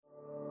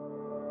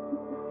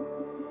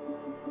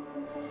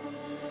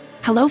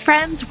Hello,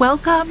 friends.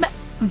 Welcome.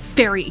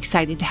 Very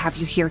excited to have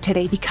you here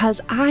today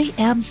because I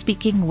am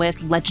speaking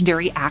with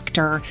legendary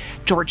actor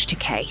George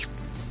Takei.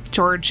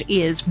 George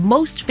is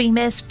most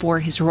famous for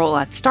his role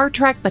on Star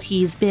Trek, but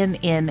he's been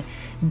in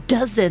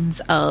dozens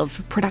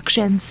of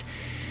productions.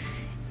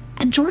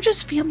 And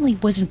George's family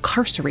was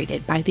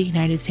incarcerated by the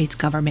United States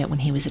government when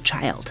he was a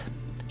child.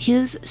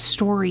 His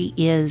story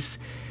is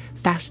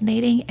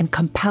fascinating and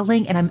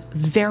compelling, and I'm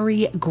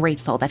very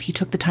grateful that he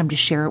took the time to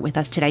share it with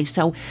us today.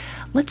 So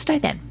let's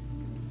dive in.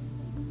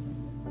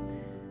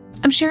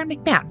 I'm Sharon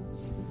McMahon,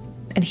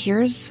 and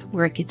here's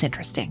where it gets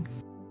interesting.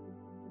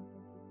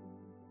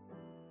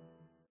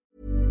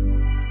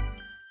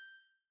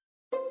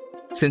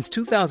 Since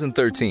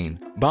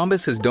 2013,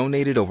 Bombas has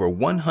donated over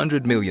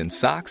 100 million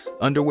socks,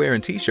 underwear,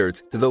 and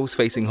T-shirts to those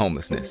facing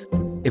homelessness.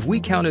 If we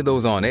counted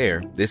those on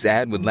air, this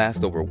ad would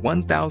last over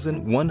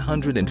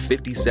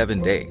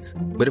 1,157 days.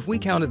 But if we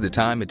counted the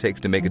time it takes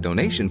to make a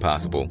donation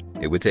possible,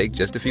 it would take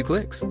just a few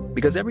clicks.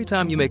 Because every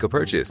time you make a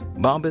purchase,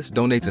 Bombas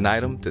donates an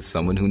item to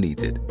someone who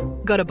needs it.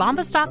 Go to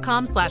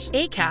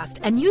bombas.com/ACAST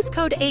and use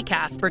code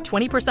ACAST for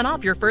 20%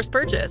 off your first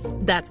purchase.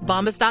 That's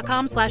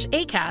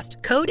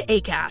bombas.com/ACAST, code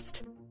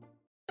ACAST.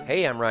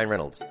 Hey, I'm Ryan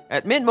Reynolds.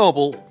 At Mint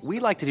Mobile, we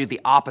like to do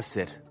the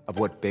opposite of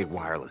what Big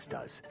Wireless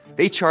does.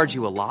 They charge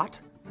you a lot,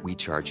 we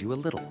charge you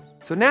a little.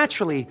 So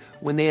naturally,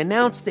 when they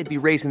announced they'd be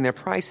raising their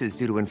prices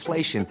due to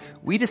inflation,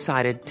 we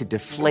decided to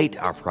deflate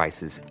our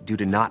prices due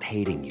to not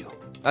hating you.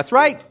 That's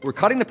right. We're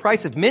cutting the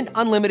price of Mint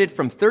Unlimited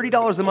from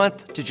 $30 a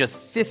month to just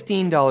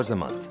 $15 a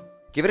month.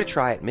 Give it a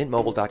try at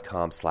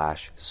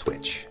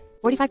mintmobile.com/switch.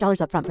 $45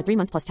 up front for 3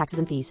 months plus taxes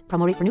and fees.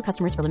 Promo rate for new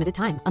customers for limited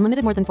time.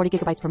 Unlimited more than 40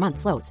 gigabytes per month.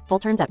 Slows full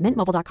terms at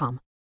mintmobile.com.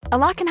 A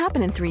lot can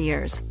happen in 3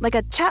 years, like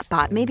a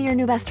chatbot may be your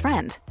new best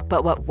friend.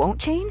 But what won't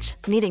change?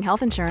 Needing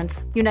health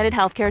insurance. United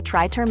Healthcare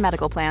Tri-Term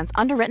Medical Plans,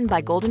 underwritten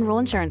by Golden Rule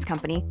Insurance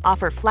Company,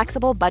 offer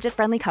flexible,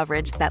 budget-friendly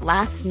coverage that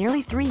lasts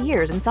nearly 3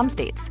 years in some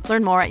states.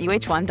 Learn more at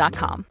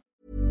uh1.com.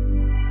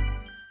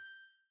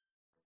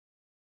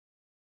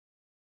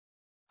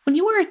 When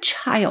you were a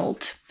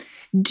child,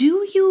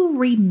 do you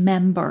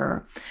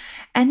remember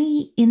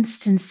any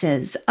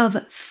instances of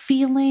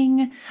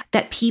feeling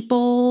that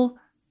people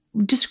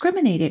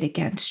discriminated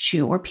against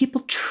you or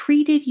people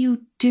treated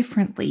you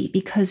differently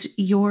because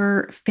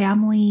your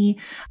family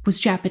was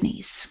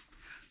Japanese?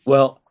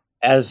 Well,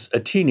 as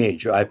a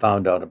teenager, I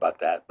found out about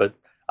that, but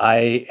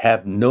I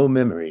have no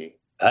memory,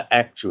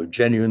 actual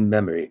genuine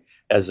memory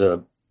as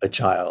a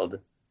child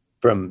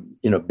from,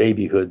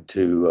 babyhood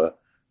to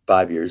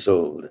 5 years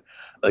old.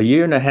 A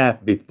year and a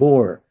half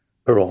before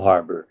Pearl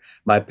Harbor,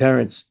 my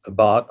parents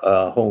bought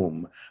a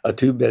home, a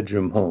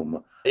 2-bedroom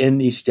home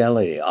in East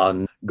LA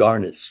on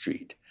Garnet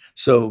Street.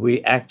 So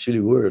we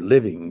actually were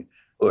living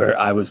where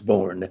I was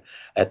born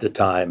at the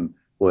time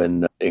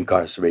when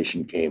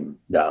incarceration came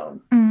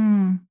down.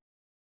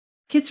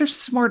 Kids are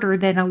smarter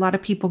than a lot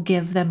of people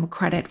give them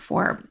credit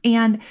for.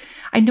 And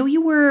I know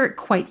you were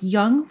quite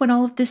young when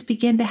all of this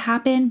began to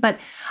happen, but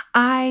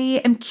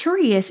I am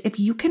curious if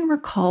you can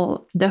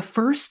recall the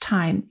first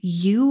time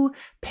you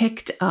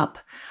picked up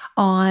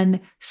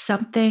on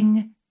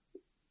something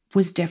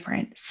was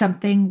different,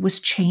 something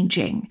was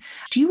changing.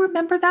 Do you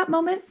remember that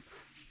moment?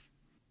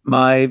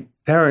 My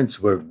parents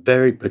were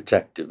very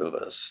protective of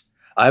us.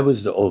 I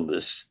was the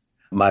oldest.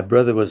 My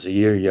brother was a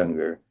year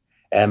younger,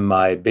 and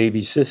my baby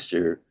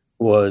sister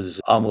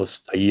was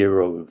almost a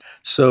year old.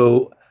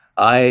 So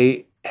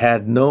I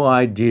had no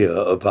idea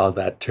about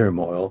that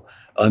turmoil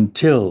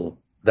until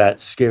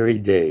that scary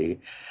day.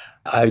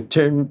 I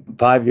turned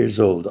 5 years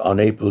old on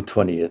April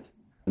 20th,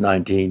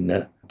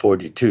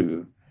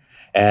 1942.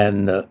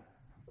 And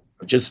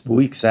just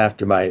weeks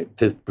after my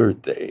 5th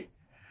birthday,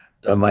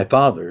 my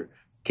father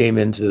came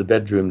into the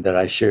bedroom that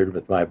I shared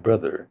with my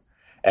brother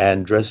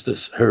and dressed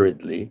us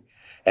hurriedly,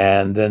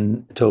 and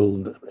then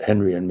told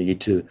Henry and me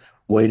to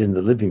wait in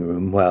the living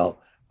room while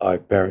our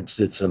parents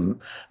did some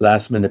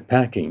last-minute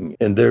packing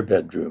in their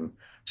bedroom.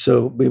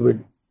 So we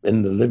were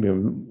in the living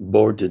room,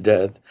 bored to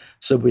death.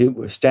 So we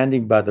were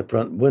standing by the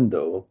front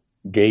window,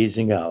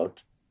 gazing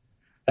out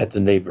at the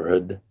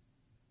neighborhood,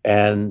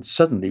 and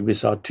suddenly we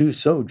saw 2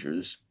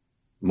 soldiers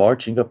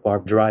marching up our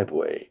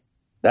driveway.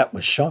 That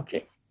was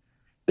shocking.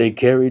 They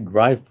carried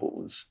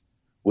rifles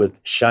with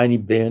shiny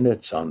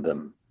bayonets on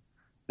them.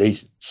 They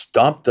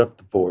stomped up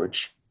the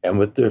porch and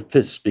with their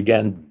fists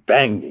began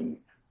banging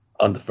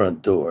on the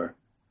front door.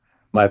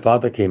 My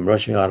father came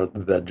rushing out of the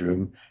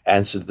bedroom,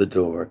 answered the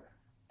door,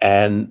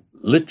 and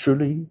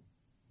literally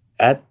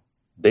at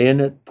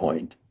bayonet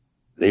point,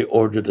 they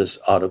ordered us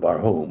out of our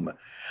home.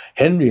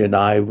 Henry and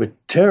I were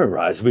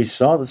terrorized. We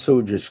saw the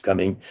soldiers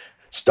coming,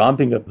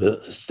 stomping up the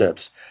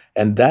steps,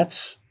 and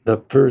that's the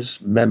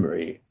first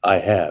memory I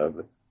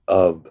have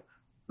of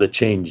the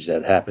change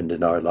that happened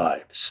in our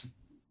lives.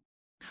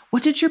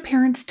 What did your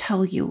parents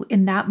tell you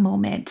in that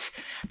moment?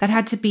 That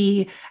had to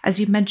be, as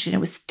you mentioned,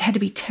 had to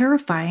be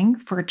terrifying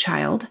for a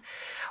child.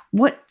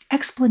 What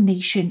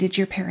explanation did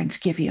your parents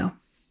give you?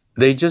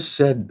 They just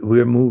said,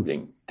 we're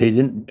moving. They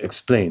didn't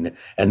explain.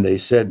 And they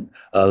said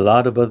a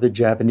lot of other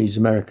Japanese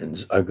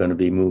Americans are going to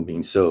be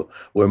moving, so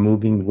we're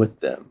moving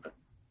with them.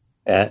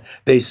 And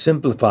they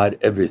simplified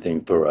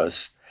everything for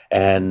us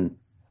and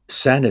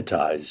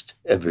sanitized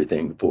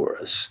everything for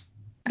us.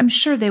 I'm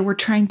sure they were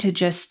trying to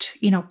just,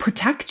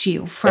 protect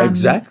you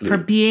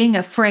from being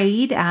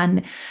afraid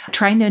and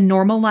trying to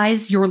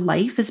normalize your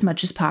life as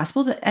much as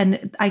possible.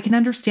 And I can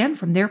understand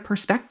from their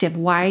perspective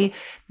why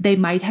they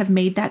might have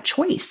made that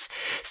choice.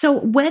 So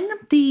when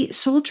the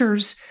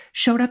soldiers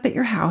showed up at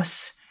your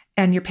house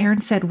and your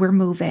parents said, "We're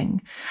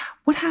moving,"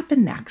 what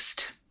happened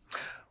next?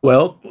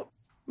 Well,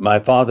 my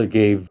father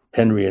gave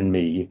Henry and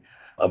me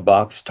a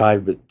box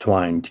tied with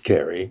twine to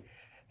carry,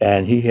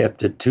 and he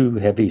hefted 2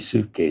 heavy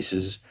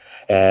suitcases,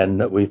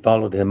 and we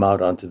followed him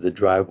out onto the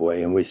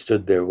driveway, and we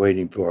stood there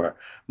waiting for our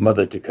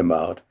mother to come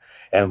out.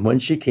 And when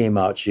she came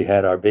out, she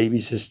had our baby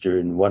sister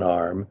in one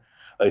arm,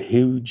 a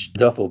huge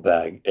duffel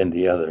bag in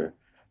the other,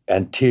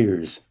 and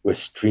tears were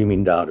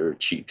streaming down her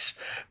cheeks.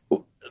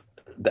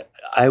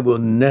 I will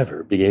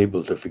never be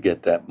able to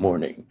forget that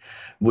morning.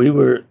 We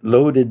were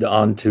loaded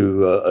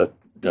onto a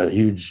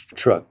huge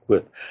truck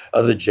with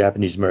other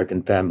Japanese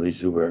American families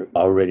who were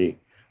already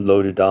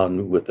loaded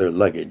on with their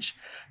luggage,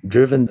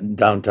 driven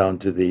downtown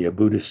to the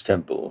Buddhist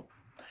temple.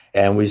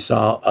 And we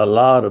saw a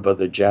lot of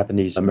other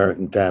Japanese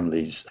American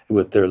families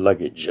with their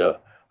luggage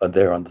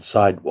there on the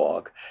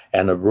sidewalk,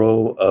 and a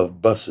row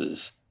of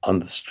buses on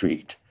the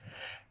street.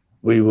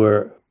 We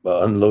were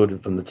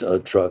unloaded from the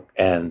truck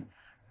and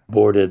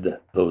boarded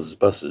those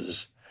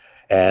buses.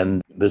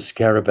 And this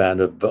caravan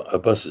of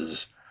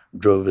buses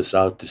drove us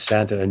out to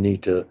Santa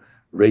Anita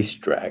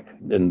Racetrack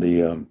in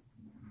the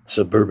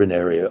suburban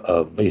area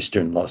of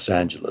eastern Los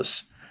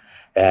Angeles.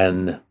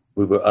 And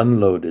we were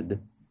unloaded,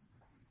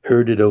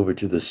 herded over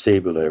to the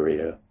stable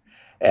area,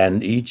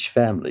 and each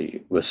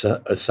family was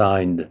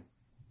assigned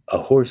a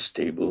horse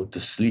stable to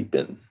sleep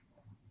in,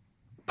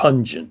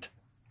 pungent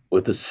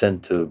with the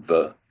scent of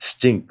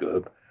stink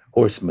of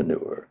horse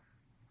manure,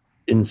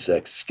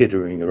 insects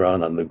skittering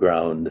around on the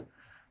ground,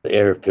 the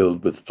air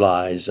filled with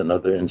flies and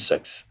other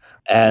insects.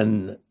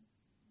 And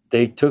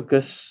they took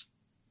us,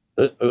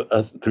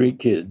 3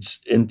 kids,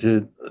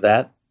 into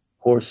that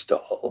horse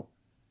stall.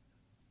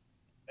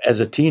 As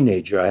a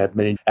teenager, I had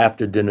many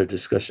after-dinner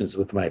discussions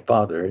with my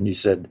father, and he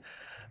said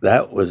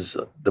that was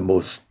the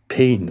most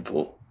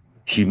painful,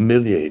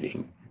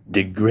 humiliating,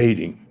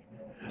 degrading,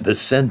 the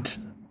scent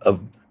of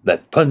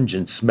that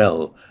pungent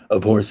smell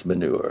of horse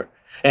manure.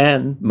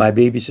 And my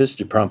baby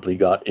sister promptly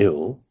got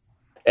ill,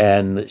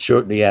 and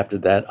shortly after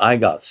that, I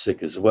got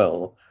sick as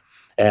well.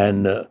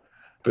 And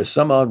for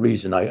some odd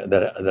reason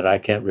that I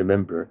can't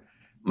remember,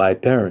 my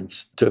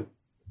parents took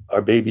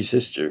our baby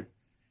sister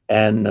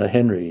and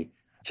Henry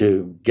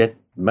to get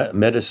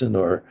medicine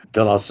or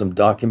fill out some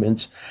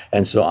documents.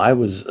 And so I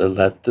was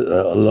left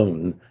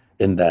alone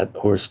in that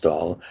horse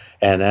stall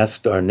and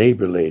asked our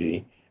neighbor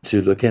lady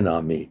to look in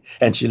on me.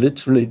 And she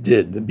literally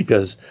did,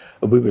 because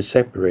we were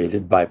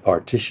separated by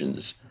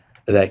partitions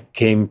that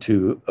came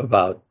to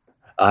about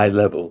eye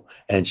level.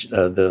 And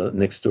the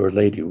next door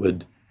lady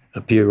would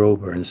appear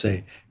over and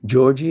say,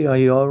 "Georgie, are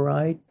you all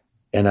right?"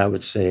 And I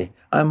would say,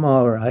 "I'm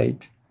all right."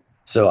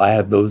 So I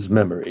have those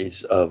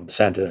memories of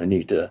Santa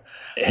Anita.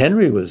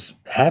 Henry was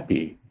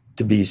happy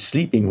to be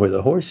sleeping where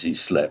the horses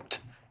slept.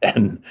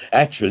 And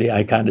actually,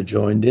 I kind of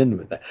joined in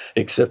with that,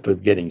 except for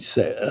getting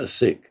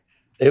sick.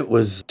 It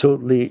was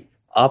totally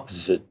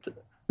opposite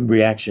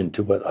reaction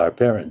to what our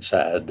parents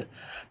had.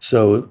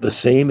 So the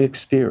same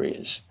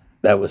experience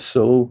that was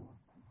so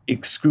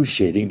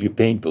excruciatingly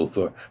painful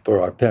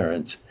for our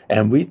parents.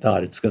 And we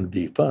thought it's going to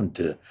be fun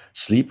to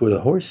sleep where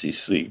the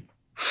horses sleep.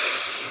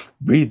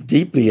 Breathe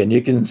deeply and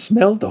you can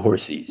smell the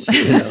horses,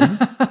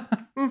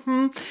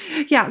 Mm-hmm.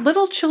 Yeah,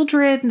 little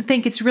children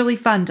think it's really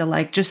fun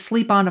to just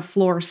sleep on a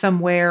floor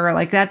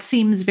somewhere. That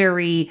seems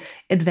very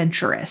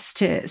adventurous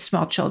to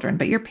small children.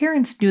 But your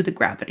parents knew the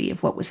gravity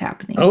of what was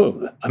happening.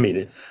 Oh, I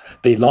mean,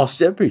 they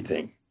lost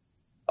everything.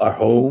 Our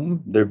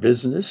home, their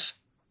business,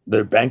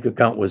 their bank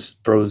account was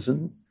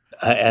frozen.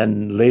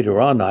 And later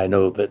on, I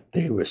know that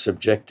they were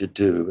subjected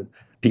to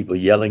people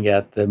yelling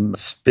at them,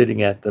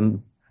 spitting at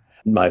them.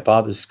 My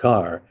father's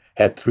car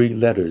had 3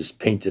 letters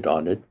painted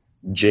on it,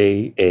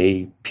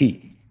 JAP,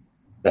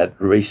 that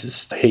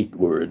racist hate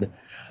word.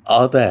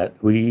 All that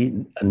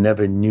we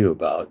never knew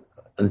about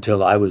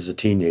until I was a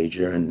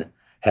teenager and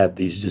had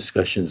these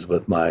discussions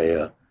with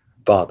my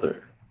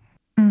father.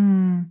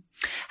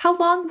 How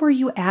long were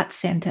you at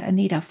Santa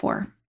Anita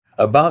for?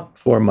 About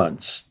 4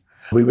 months.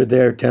 We were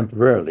there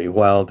temporarily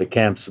while the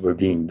camps were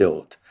being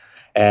built.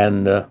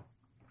 And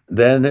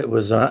then it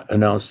was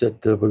announced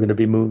that we're going to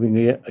be moving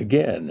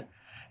again.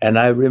 And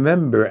I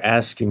remember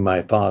asking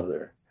my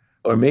father,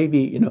 or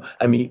maybe,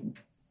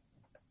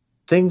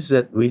 things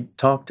that we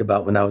talked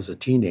about when I was a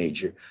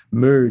teenager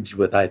merged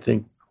with, I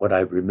think, what I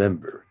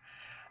remember.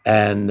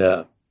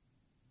 And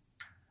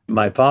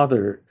my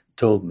father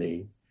told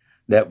me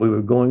that we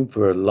were going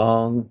for a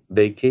long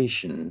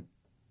vacation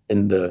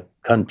in the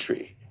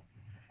country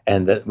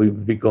and that we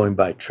would be going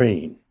by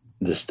train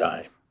this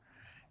time.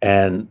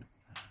 And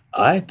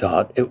I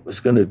thought it was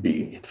going to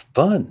be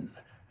fun,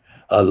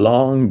 a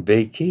long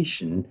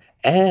vacation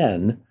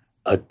and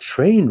a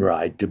train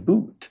ride to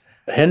boot.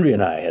 Henry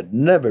and I had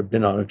never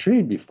been on a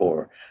train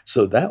before,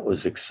 so that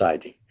was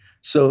exciting.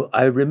 So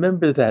I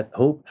remember that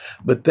hope.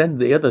 But then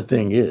the other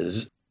thing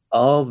is,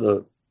 all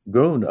the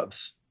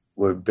grown-ups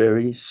were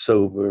very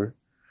sober,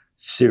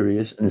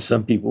 serious, and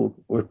some people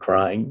were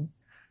crying.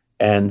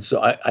 And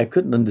so I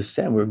couldn't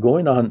understand. We're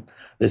going on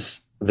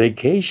this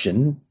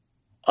vacation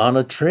on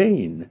a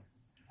train.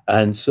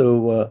 And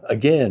so,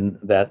 again,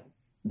 that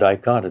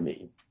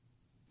dichotomy,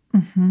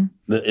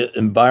 the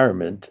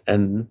environment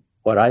and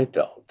what I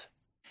felt.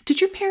 Did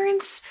your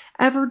parents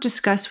ever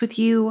discuss with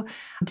you?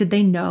 Did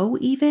they know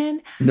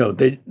even? No,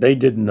 they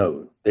didn't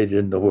know. They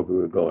didn't know where we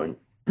were going.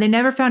 They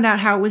never found out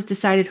how it was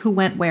decided who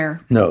went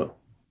where? No.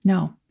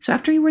 No. So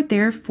after you were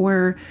there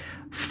for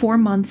 4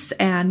 months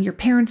and your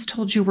parents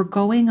told you we're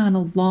going on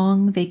a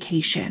long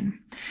vacation,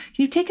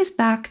 can you take us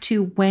back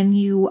to when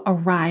you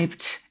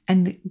arrived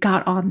and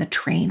got on the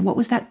train? What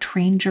was that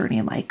train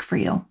journey like for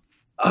you?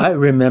 I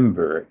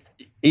remember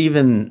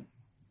even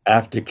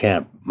after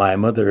camp, my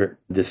mother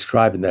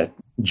describing that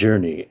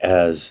journey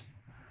as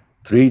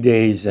 3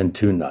 days and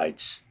 2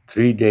 nights,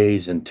 3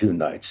 days and 2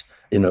 nights,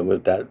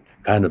 with that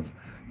kind of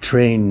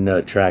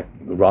train track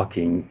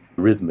rocking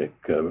rhythmic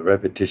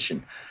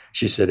repetition.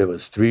 She said it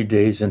was 3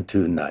 days and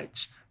 2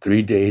 nights,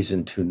 3 days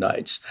and 2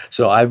 nights.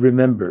 So I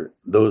remember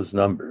those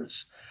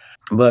numbers.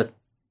 But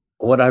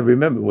what I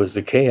remember was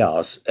the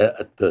chaos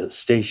at the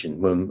station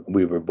when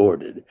we were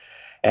boarded.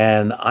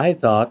 And I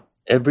thought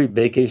every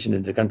vacation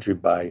in the country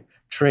by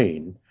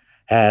train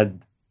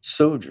had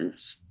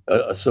soldiers,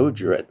 a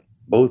soldier at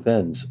both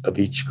ends of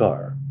each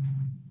car.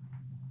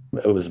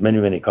 It was many,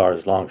 many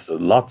cars long, so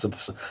lots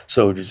of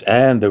soldiers,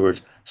 and there were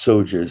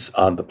soldiers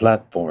on the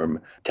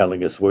platform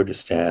telling us where to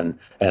stand,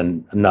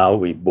 and now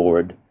we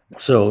board.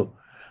 So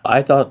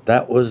I thought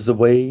that was the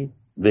way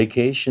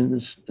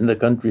vacations in the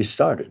country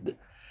started.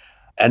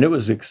 And it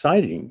was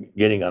exciting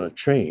getting on a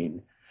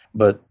train,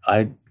 but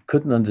I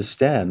couldn't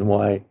understand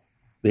why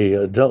the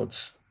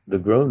adults, the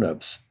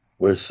grown-ups,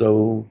 were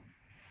so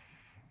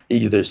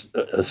either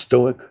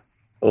stoic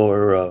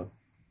or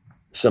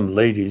some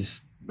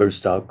ladies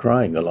burst out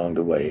crying along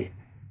the way.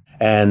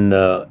 And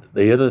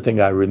the other thing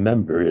I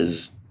remember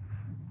is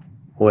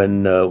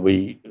when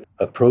we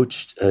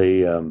approached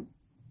a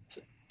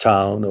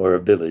town or a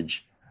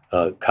village,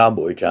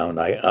 cowboy town,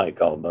 I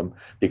call them,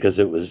 because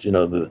it was,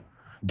 the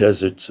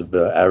deserts of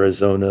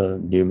Arizona,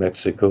 New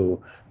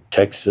Mexico,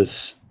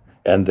 Texas,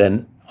 and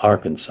then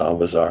Arkansas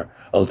was our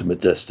ultimate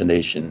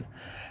destination.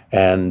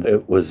 And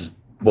it was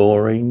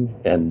boring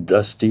and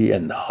dusty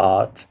and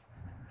hot.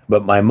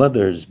 But my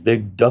mother's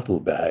big duffel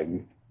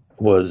bag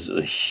was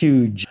a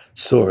huge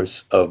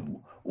source of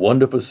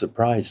wonderful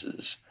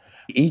surprises.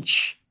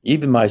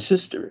 Even my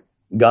sister,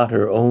 got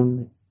her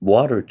own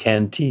water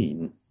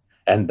canteen,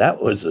 and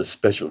that was a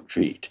special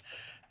treat.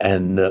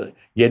 And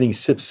getting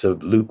sips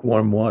of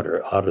lukewarm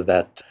water out of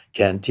that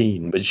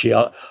canteen. But she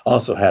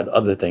also had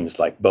other things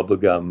like bubble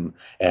gum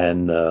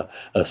and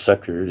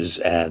suckers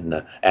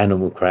and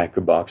animal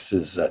cracker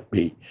boxes that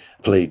we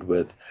played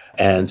with,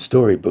 and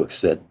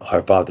storybooks that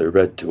our father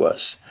read to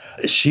us.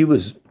 She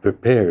was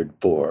prepared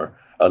for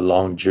a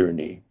long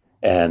journey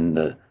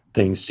and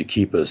things to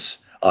keep us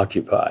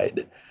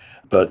occupied.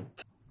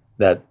 But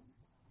that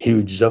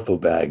huge duffel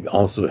bag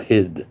also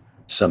hid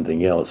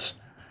something else.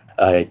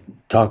 I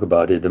talk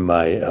about it in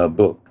my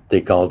book.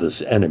 They called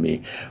us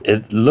Enemy.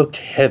 It looked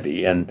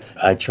heavy, and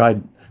I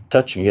tried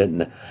touching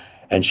it,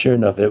 and sure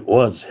enough, it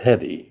was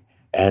heavy.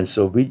 And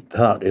so we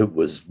thought it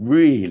was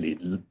really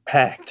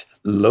packed,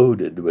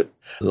 loaded with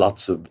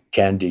lots of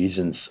candies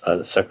and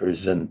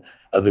suckers and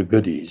other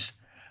goodies.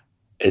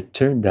 It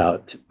turned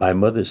out my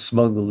mother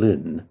smuggled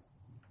in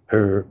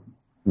her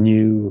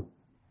new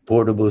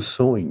portable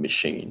sewing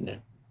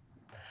machine.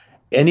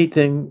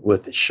 Anything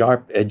with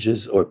sharp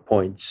edges or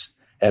points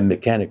and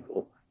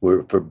mechanical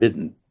were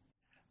forbidden.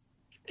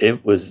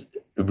 It was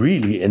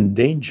really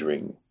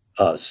endangering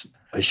us.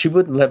 She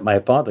wouldn't let my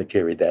father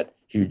carry that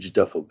huge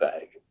duffel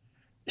bag.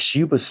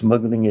 She was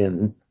smuggling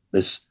in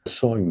this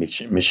sewing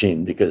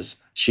machine because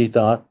she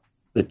thought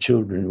the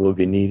children will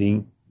be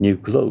needing new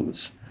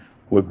clothes.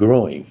 We're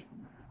growing.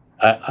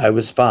 I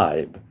was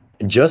 5,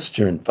 just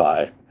turned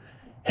 5.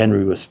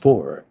 Henry was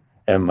 4,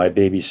 and my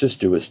baby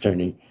sister was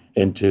turning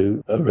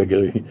into a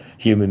regular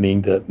human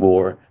being that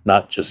wore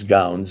not just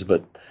gowns,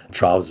 but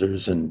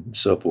trousers and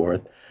so forth.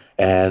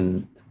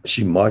 And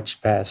she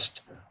marched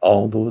past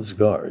all those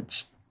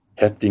guards,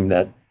 hefting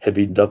that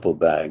heavy duffel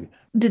bag.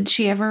 Did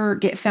she ever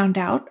get found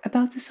out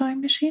about the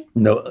sewing machine?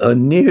 No,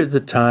 near the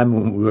time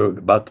when we were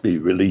about to be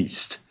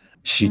released,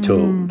 she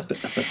told.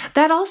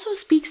 That also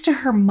speaks to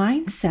her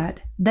mindset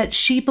that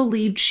she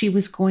believed she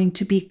was going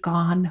to be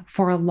gone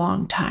for a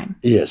long time.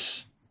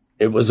 Yes,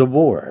 it was a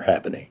war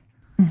happening.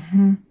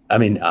 Mm-hmm. I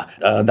mean,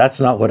 that's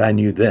not what I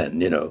knew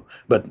then,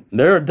 but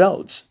they're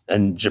adults,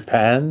 and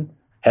Japan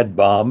had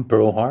bombed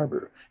Pearl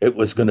Harbor. It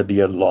was going to be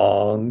a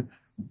long,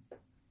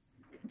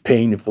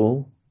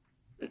 painful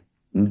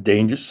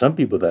dangerous. Some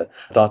people that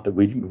thought that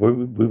we were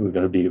going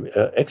to be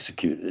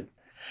executed.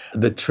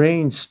 The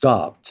train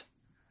stopped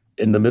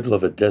in the middle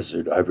of a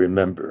desert, I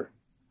remember.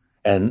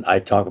 And I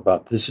talk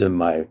about this in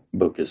my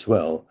book as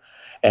well.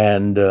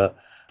 And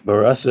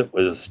for us, it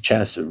was a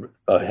chance to,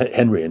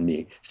 Henry and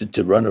me,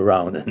 to run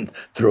around and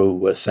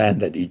throw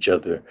sand at each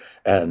other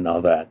and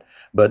all that.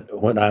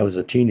 But when I was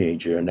a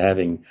teenager and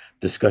having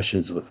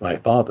discussions with my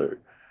father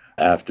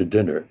after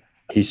dinner,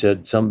 he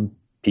said some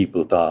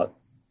people thought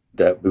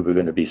that we were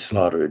going to be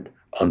slaughtered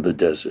on the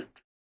desert.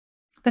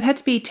 That had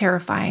to be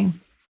terrifying.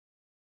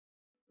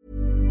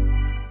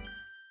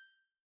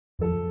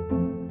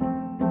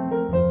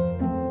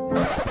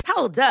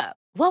 Hold up.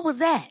 What was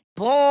that?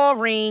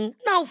 Boring.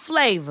 No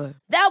flavor.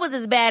 That was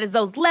as bad as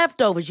those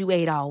leftovers you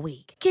ate all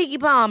week. Keke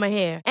Palmer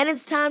here. And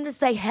it's time to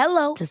say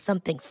hello to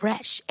something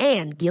fresh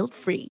and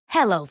guilt-free.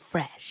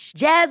 HelloFresh.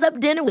 Jazz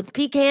up dinner with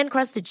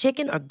pecan-crusted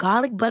chicken or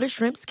garlic butter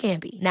shrimp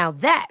scampi. Now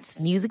that's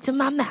music to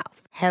my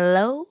mouth.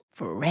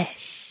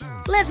 HelloFresh.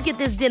 Let's get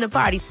this dinner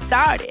party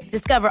started.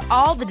 Discover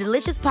all the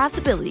delicious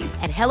possibilities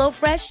at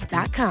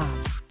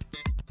HelloFresh.com.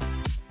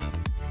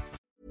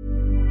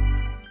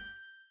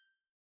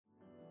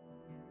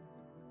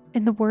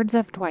 In the words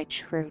of Dwight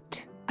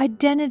Schrute,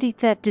 identity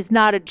theft is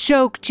not a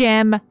joke,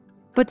 Jim.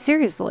 But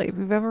seriously, if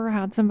you've ever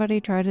had somebody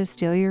try to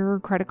steal your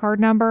credit card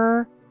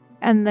number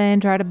and then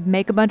try to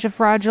make a bunch of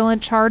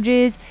fraudulent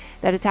charges,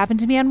 that has happened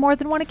to me on more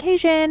than one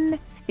occasion.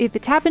 If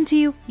it's happened to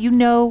you, you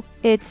know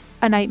it's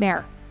a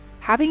nightmare.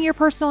 Having your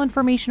personal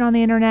information on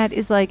the internet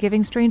is like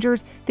giving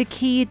strangers the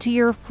key to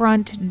your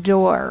front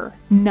door.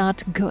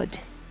 Not good.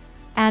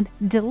 And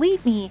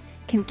Delete Me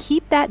can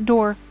keep that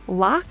door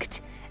locked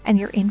and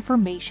your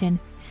information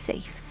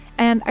safe.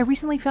 And I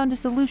recently found a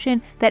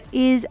solution that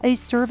is a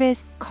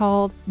service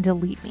called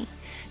Delete Me.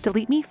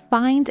 Delete Me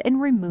finds and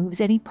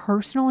removes any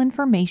personal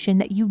information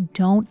that you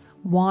don't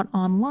want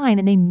online,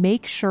 and they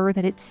make sure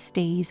that it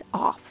stays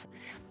off.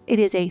 It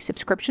is a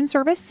subscription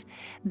service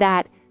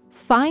that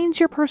finds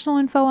your personal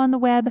info on the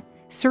web,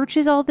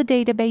 searches all the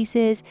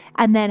databases,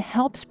 and then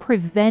helps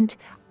prevent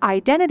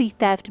identity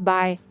theft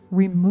by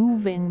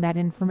removing that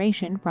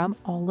information from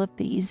all of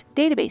these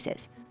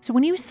databases. So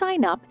when you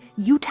sign up,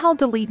 you tell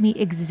Delete Me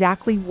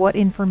exactly what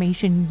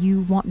information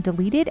you want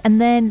deleted,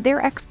 and then their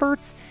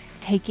experts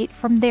take it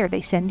from there. They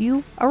send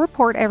you a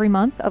report every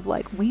month of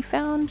like, we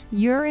found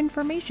your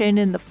information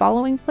in the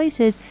following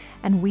places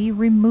and we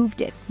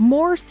removed it.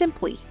 More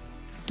simply,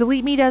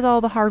 Delete Me does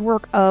all the hard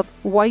work of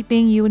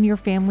wiping you and your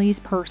family's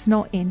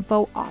personal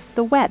info off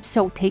the web.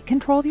 So take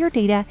control of your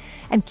data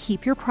and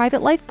keep your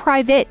private life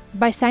private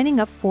by signing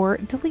up for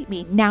Delete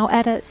Me, now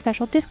at a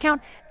special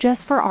discount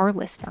just for our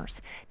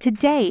listeners.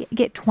 Today,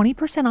 get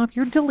 20% off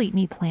your Delete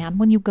Me plan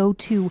when you go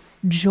to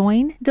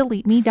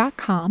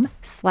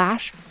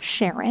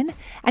joindeleteme.com/Sharon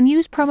and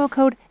use promo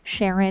code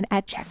Sharon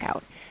at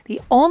checkout. The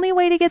only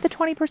way to get the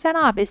 20%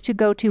 off is to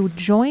go to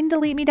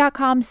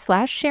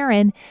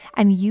joindeleteme.com/Sharon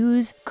and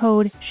use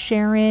code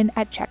Sharon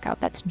at checkout.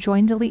 That's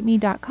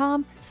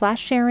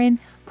joindeleteme.com/Sharon,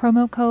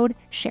 promo code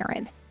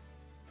Sharon.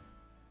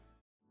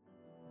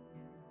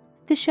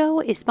 The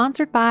show is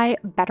sponsored by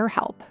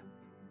BetterHelp.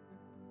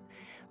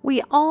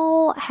 We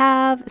all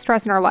have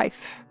stress in our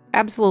life.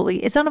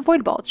 Absolutely. It's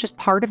unavoidable. It's just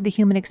part of the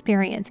human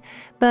experience.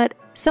 But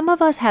some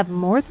of us have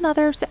more than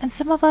others, and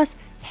some of us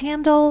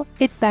handle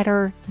it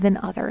better than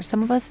others.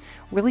 Some of us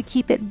really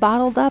keep it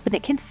bottled up, and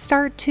it can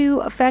start to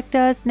affect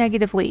us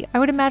negatively. I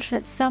would imagine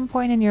at some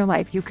point in your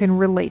life you can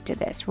relate to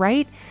this,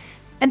 right?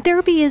 And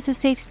therapy is a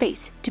safe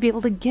space to be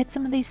able to get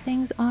some of these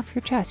things off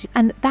your chest.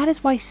 And that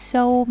is why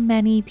so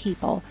many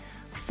people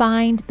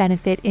find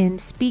benefit in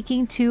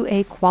speaking to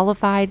a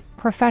qualified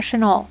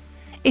professional.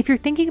 If you're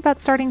thinking about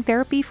starting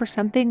therapy for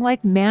something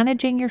like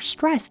managing your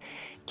stress,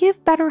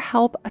 give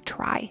BetterHelp a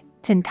try.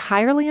 It's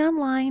entirely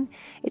online.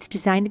 It's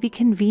designed to be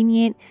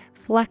convenient,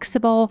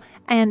 flexible,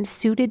 and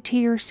suited to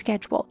your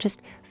schedule.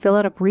 Just fill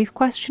out a brief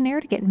questionnaire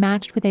to get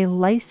matched with a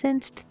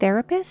licensed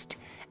therapist,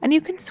 and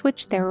you can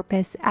switch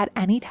therapists at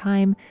any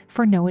time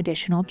for no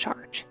additional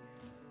charge.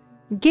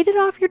 Get it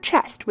off your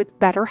chest with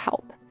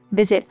BetterHelp.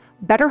 Visit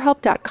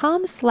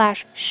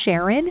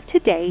BetterHelp.com/Sharon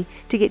today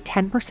to get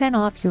 10%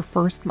 off your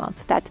first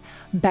month. That's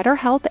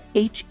BetterHelp,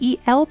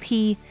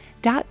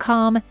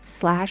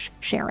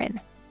 HELP.com/Sharon.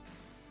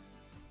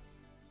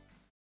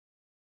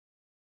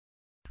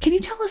 Can you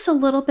tell us a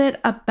little bit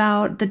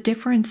about the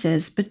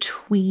differences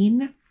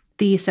between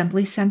the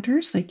assembly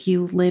centers, like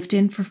you lived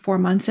in for 4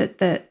 months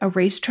at a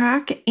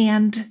racetrack,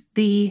 and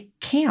the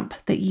camp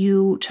that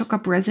you took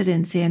up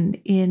residence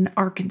in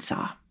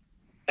Arkansas?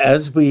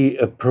 As we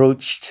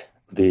approached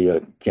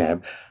the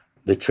camp,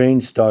 the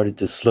train started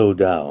to slow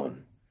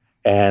down,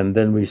 and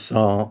then we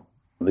saw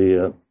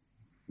the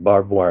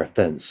barbed wire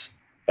fence,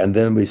 and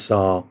then we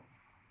saw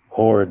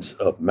hordes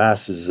of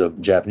masses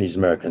of Japanese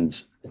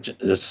Americans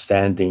just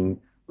standing,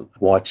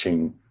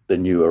 watching the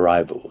new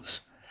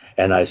arrivals.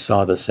 And I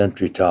saw the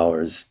sentry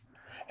towers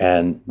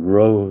and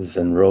rows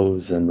and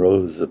rows and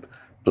rows of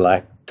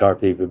black tar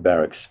paper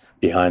barracks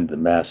behind the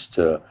massed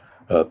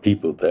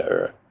people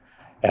there.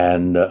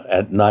 And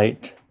at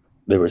night,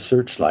 there were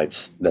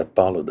searchlights that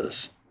followed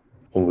us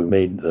when we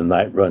made the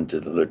night run to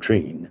the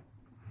latrine.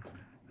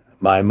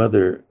 My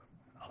mother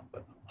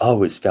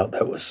always felt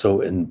that was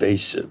so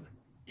invasive.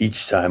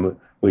 Each time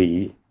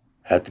we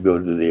had to go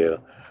to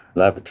the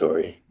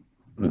lavatory,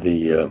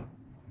 the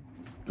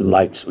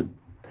lights would,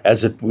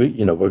 as if we're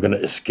going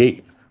to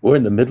escape. We're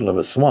in the middle of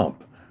a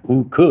swamp.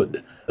 Who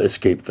could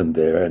escape from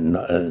there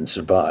and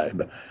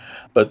survive?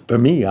 But for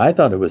me, I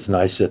thought it was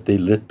nice that they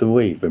lit the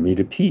way for me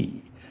to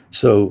pee.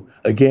 So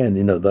again,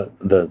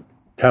 the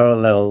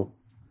parallel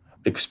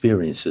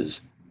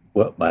experiences,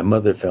 what my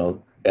mother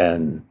felt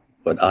and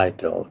what I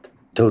felt,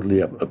 totally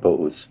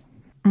opposed.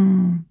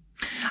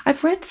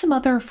 I've read some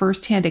other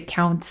firsthand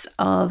accounts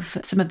of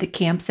some of the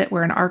camps that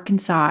were in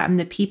Arkansas, and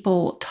the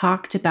people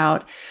talked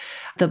about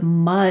the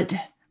mud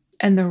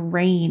and the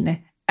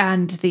rain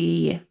and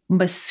the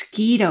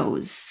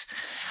mosquitoes.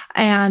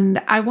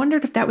 And I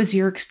wondered if that was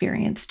your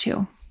experience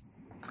too.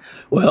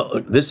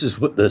 Well, this is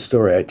the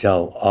story I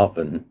tell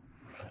often.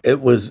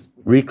 It was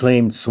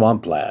reclaimed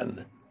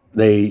swampland.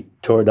 They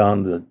tore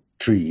down the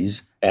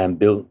trees and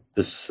built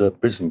this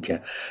prison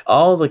camp.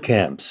 All the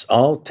camps,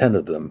 all 10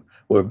 of them,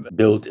 were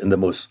built in the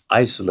most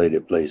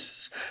isolated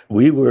places.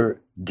 We were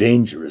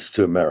dangerous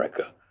to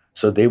America,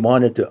 so they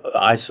wanted to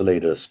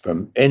isolate us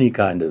from any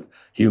kind of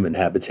human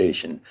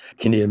habitation.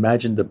 Can you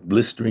imagine the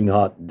blistering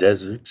hot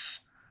deserts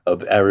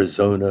of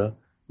Arizona,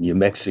 New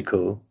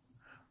Mexico?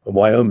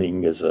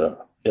 Wyoming is the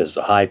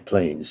high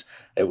plains.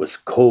 It was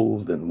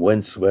cold and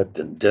windswept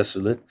and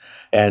desolate,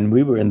 and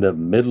we were in the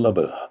middle of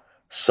a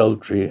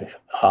sultry,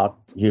 hot,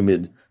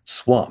 humid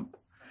swamp.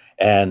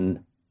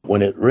 And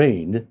when it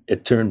rained,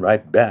 it turned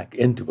right back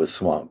into a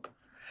swamp.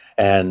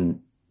 And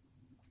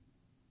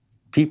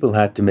people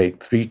had to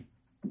make 3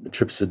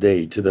 trips a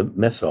day to the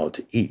mess hall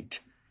to eat.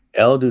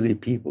 Elderly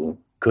people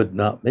could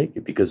not make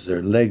it because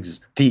their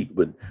feet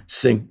would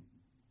sink.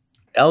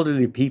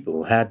 Elderly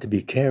people had to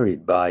be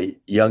carried by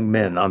young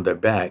men on their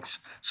backs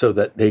so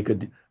that they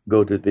could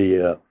go to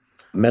the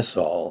mess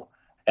hall.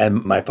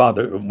 And my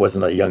father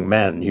wasn't a young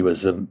man. He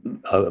was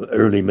an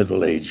early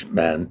middle-aged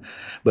man,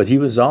 but he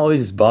was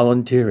always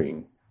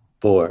volunteering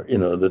for,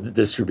 the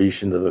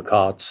distribution of the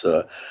cots.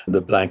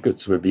 The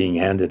blankets were being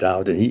handed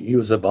out, and he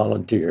was a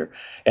volunteer.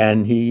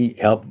 And he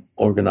helped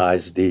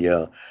organize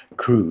the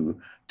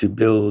crew to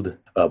build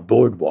a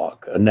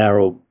boardwalk, a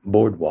narrow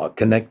boardwalk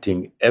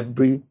connecting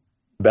every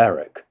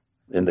barrack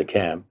in the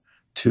camp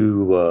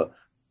to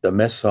the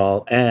mess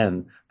hall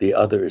and the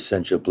other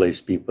essential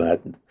place people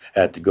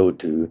had to go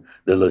to,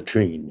 the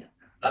latrine,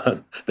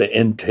 the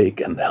intake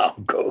and the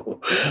alcove.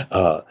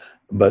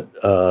 But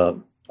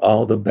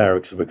all the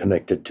barracks were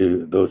connected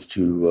to those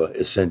 2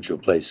 essential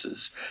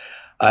places.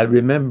 I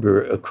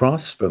remember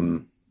across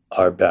from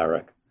our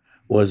barrack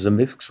was a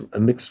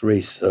mixed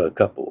race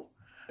couple,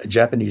 a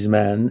Japanese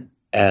man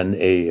and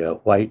a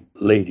white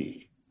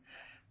lady.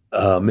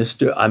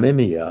 Mr.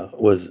 Amemiya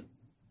was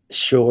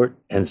short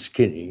and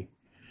skinny,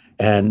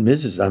 and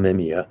Mrs.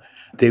 Amemiya,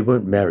 they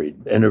weren't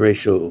married.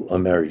 Interracial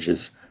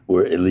marriages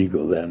were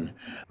illegal then,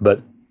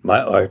 but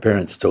our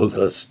parents told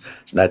us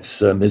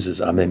that's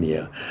Mrs.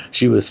 Amemiya.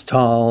 She was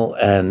tall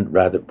and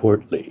rather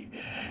portly,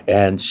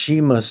 and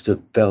she must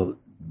have felt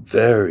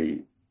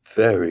very,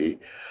 very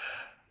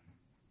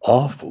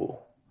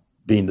awful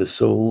being the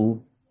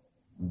sole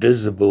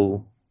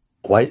visible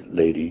white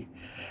lady,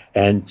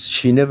 and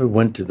she never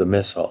went to the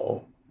mess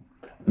hall.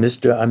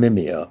 Mr.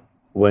 Amemiya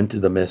went to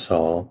the mess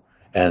hall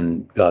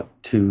and got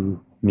 2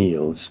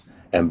 meals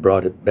and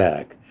brought it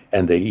back,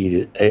 and they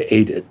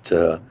ate it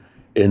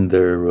in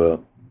their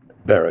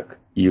barrack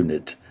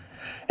unit.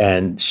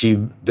 And she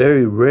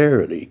very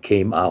rarely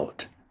came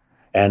out,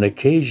 and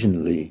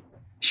occasionally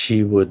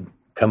she would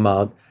come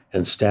out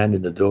and stand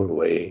in the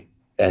doorway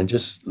and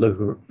just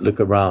look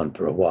around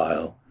for a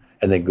while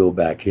and then go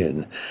back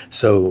in.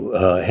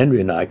 So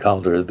Henry and I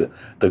called her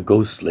the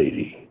ghost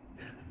lady.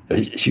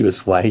 She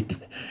was white,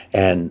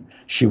 and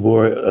she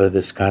wore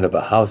this kind of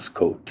a house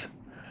coat,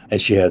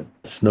 and she had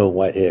snow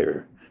white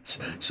hair.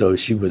 So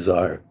she was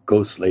our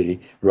ghost lady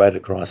right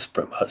across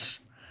from us.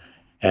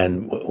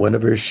 And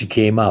whenever she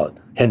came out,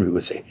 Henry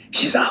would say,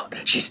 "She's out.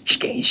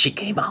 She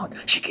came out.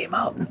 She came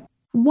out."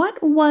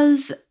 What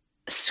was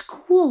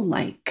school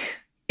like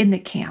in the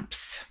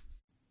camps?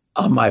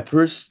 On my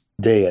first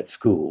day at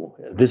school,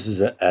 this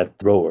is at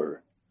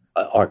Rower,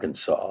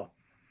 Arkansas,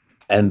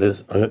 and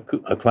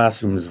the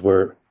classrooms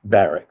were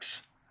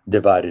barracks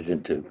divided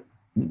into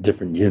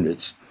different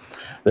units.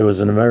 There was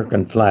an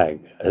American flag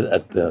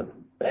at the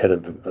head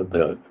of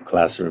the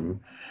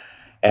classroom,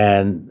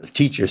 and the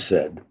teacher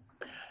said,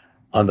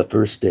 on the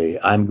first day,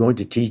 "I'm going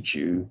to teach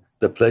you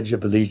the Pledge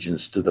of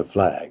Allegiance to the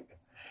flag,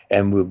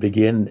 and we'll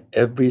begin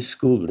every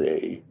school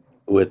day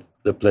with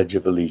the Pledge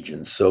of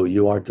Allegiance. So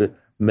you are to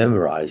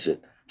memorize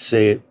it,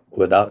 say it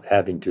without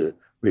having to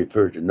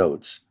refer to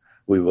notes.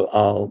 We will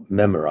all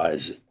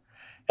memorize it."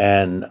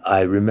 And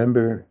I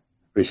remember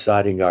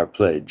reciting our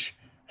pledge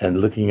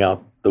and looking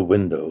out the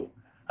window.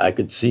 I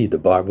could see the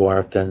barbed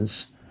wire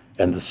fence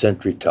and the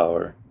sentry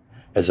tower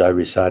as I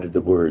recited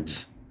the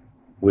words,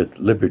 "with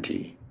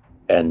liberty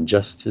and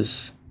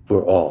justice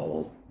for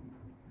all.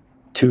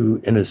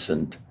 Too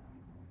innocent,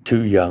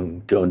 too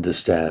young to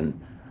understand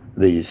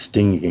the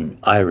stinging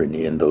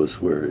irony in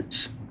those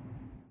words.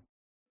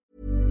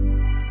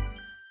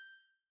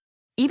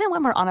 Even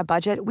when we're on a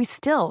budget, we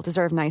still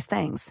deserve nice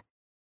things.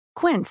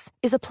 Quince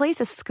is a place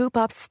to scoop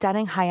up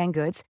stunning high-end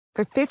goods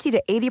for 50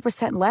 to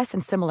 80% less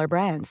than similar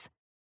brands.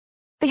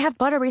 They have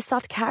buttery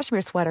soft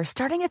cashmere sweaters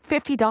starting at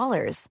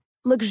 $50,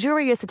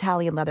 luxurious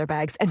Italian leather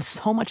bags, and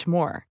so much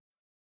more.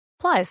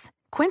 Plus,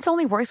 Quince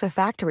only works with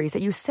factories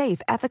that use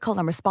safe, ethical,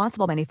 and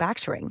responsible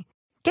manufacturing.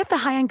 Get the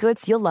high-end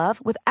goods you'll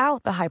love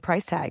without the high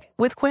price tag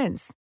with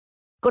Quince.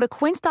 Go to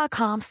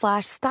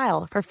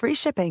quince.com/style for free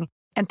shipping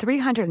and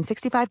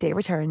 365-day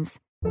returns.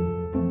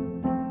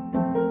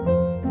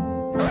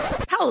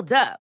 Hold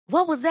up.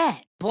 What was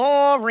that?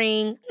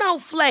 Boring. No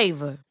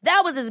flavor.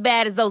 That was as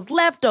bad as those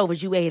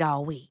leftovers you ate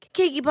all week.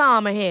 Keke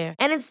Palmer here,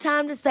 and it's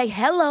time to say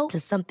hello to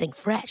something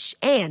fresh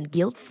and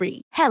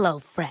guilt-free. Hello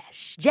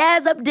Fresh.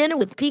 Jazz up dinner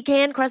with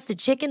pecan-crusted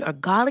chicken or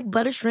garlic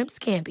butter shrimp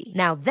scampi.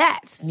 Now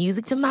that's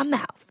music to my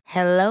mouth.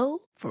 Hello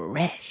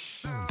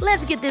Fresh.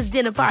 Let's get this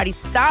dinner party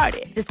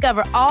started.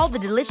 Discover all the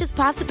delicious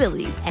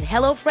possibilities at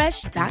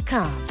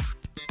hellofresh.com.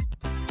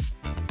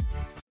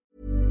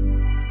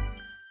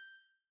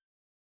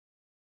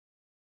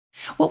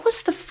 What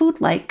was the food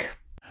like?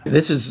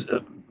 This is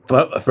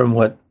from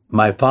what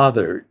my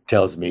father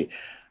tells me,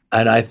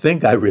 and I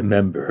think I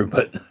remember,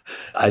 but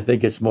I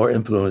think it's more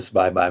influenced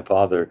by my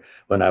father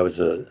when I was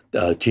a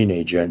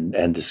teenager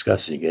and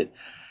discussing it.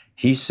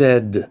 He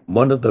said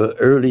one of the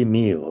early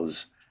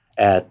meals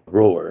at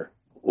Roar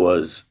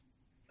was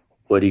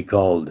what he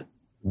called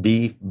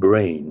beef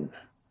brain.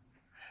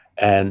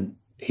 And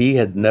he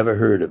had never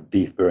heard of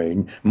beef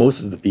brain.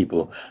 Most of the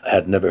people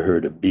had never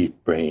heard of beef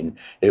brain.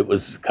 It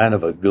was kind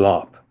of a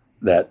glop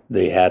that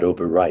they had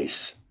over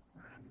rice.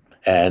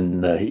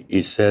 And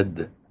he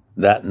said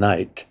that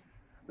night,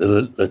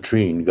 the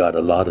latrine got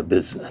a lot of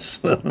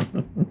business.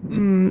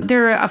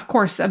 There are, of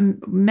course,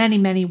 many,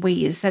 many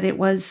ways that it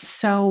was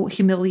so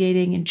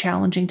humiliating and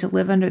challenging to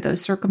live under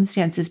those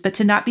circumstances, but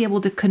to not be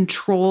able to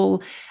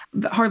control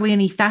hardly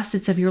any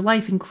facets of your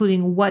life,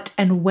 including what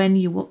and when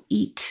you will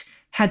eat,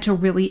 had to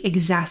really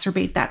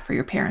exacerbate that for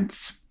your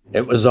parents.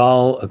 It was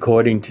all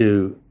according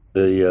to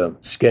the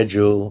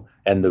schedule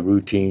and the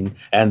routine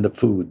and the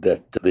food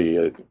that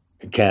the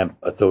camp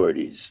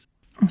authorities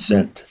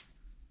sent.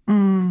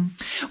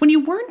 When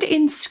you weren't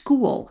in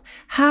school,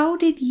 how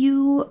did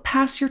you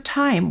pass your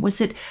time?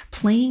 Was it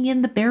playing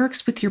in the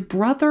barracks with your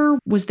brother?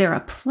 Was there a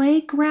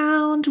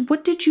playground?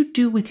 What did you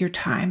do with your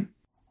time?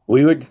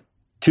 We were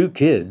two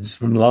kids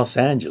from Los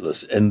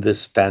Angeles in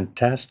this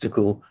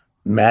fantastical,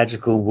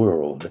 magical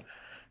world.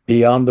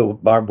 Beyond the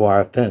barbed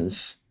wire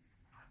fence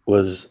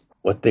was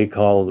what they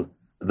called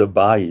the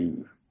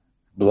bayou,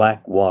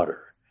 black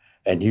water,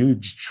 and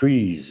huge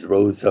trees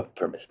rose up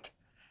from it,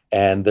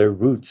 and their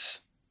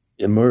roots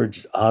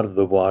emerged out of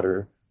the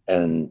water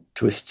and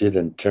twisted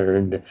and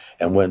turned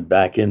and went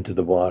back into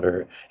the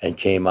water and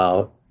came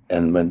out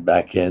and went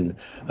back in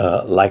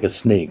like a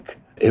snake.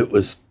 It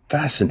was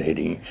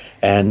fascinating.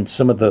 And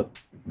some of the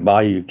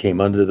bayou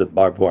came under the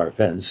barbed wire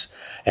fence,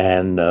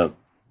 and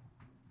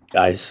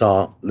I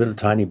saw little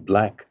tiny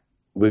black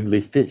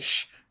wiggly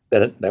fish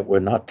that were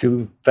not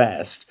too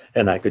fast,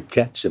 and I could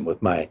catch them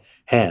with my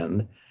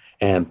hand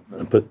and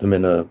put them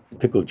in a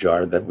pickle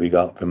jar that we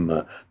got from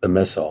the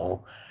mess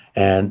hall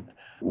and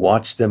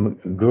watch them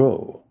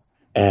grow.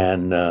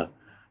 And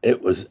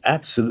it was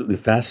absolutely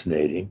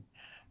fascinating.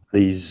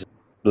 These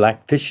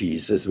black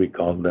fishies, as we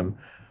called them,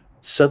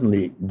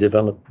 suddenly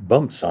developed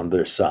bumps on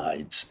their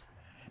sides.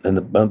 And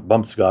the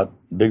bumps got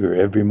bigger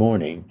every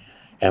morning.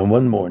 And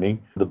one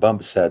morning, the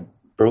bumps had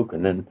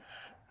broken and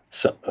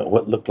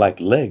what looked like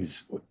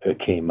legs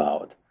came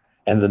out.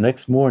 And the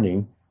next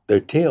morning, their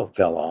tail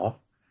fell off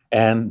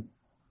and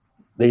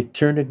they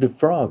turned into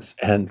frogs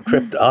and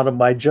crept out of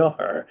my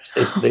jar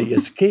as they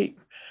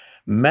escaped.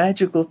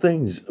 Magical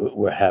things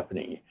were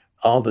happening.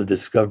 All the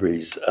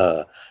discoveries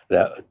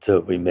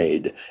that we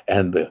made.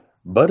 And the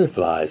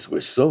butterflies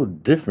were so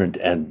different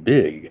and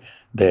big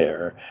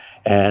there.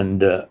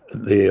 And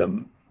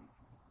the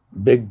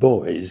big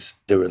boys,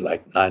 they were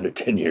like 9 or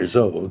 10 years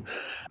old,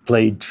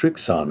 played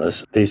tricks on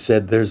us. They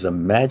said, there's a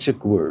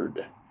magic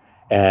word.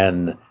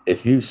 And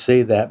if you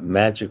say that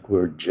magic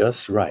word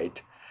just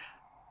right,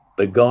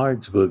 the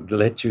guards will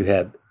let you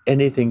have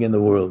anything in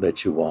the world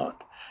that you want.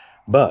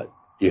 But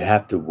you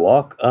have to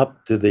walk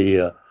up to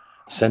the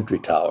sentry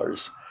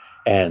towers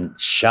and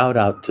shout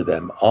out to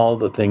them all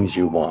the things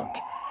you want.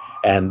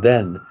 And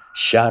then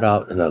shout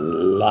out in a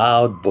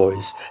loud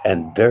voice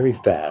and very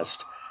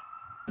fast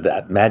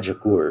that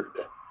magic word.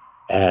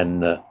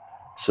 And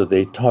so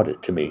they taught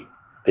it to me.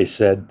 They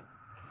said,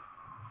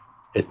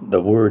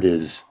 the word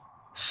is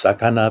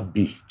sakana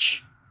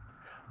beach.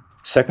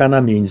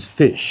 Sakana means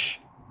fish,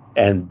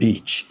 and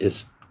beach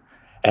is,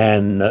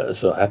 and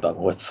so I thought,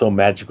 what's so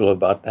magical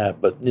about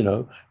that? But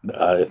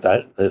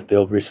if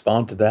they'll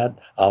respond to that,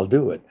 I'll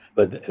do it.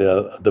 But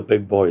the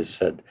big boys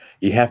said,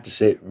 you have to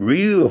say it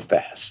real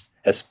fast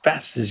as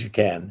fast as you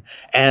can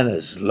and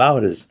as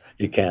loud as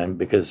you can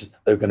because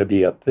they're going to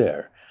be up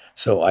there.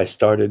 So I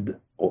started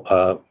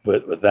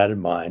with that in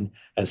mind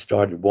and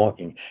started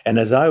walking. And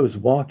as I was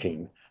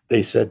walking,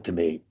 they said to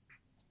me,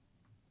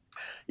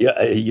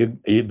 "Yeah,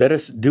 you better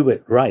do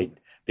it right,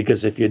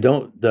 because if you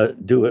don't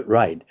do it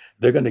right,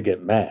 they're going to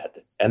get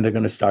mad and they're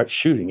going to start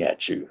shooting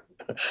at you."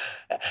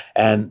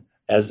 And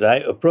as I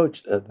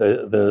approached,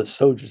 the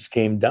soldiers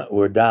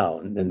were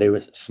down, and they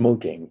were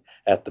smoking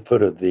at the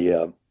foot of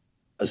the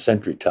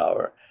sentry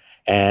tower.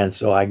 And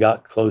so I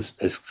got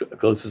as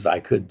close as I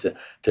could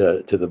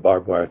to the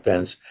barbed wire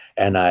fence,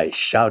 and I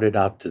shouted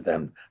out to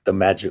them the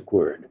magic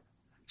word,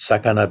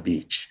 "Sakana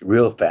Beach,"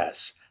 real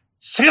fast.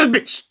 "Sakana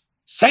Beach!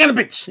 Sakana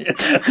Beach!"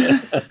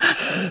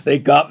 They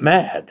got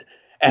mad,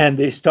 and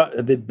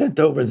they bent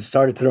over and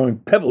started throwing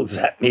pebbles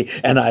at me,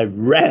 and I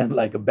ran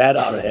like a bat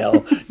out of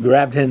hell,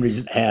 grabbed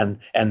Henry's hand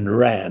and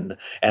ran,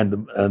 and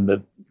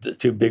the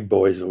two big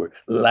boys were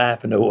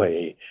laughing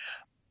away.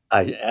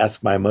 I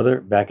asked my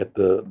mother back at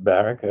the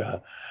barrack,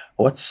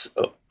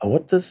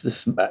 what does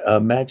this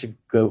magic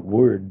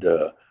word,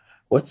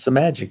 what's the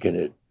magic in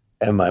it?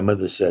 And my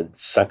mother said,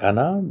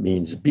 "Sakana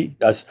means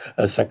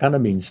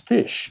sakana means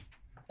fish,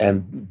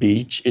 and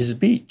beach is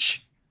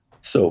beach.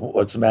 So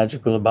what's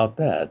magical about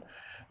that?"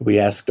 We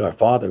asked our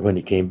father when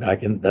he came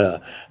back in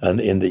the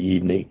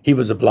evening. He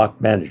was a block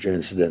manager,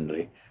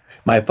 incidentally.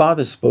 My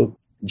father spoke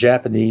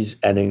Japanese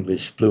and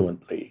English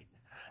fluently,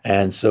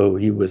 and so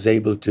he was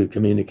able to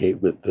communicate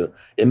with the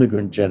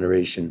immigrant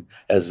generation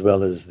as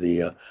well as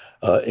the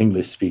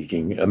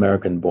English-speaking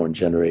American-born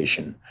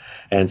generation.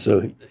 And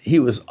so he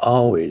was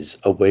always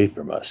away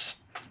from us,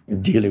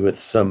 dealing with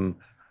some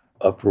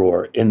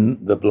uproar in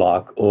the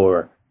block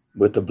or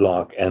with the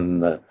block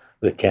and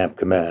the camp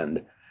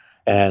command.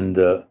 And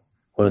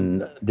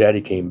when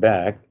Daddy came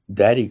back,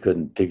 Daddy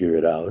couldn't figure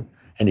it out,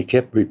 and he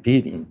kept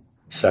repeating,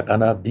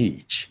 "Sakana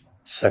Beach,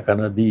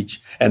 Sakana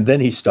Beach." And then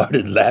he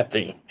started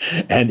laughing,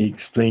 and he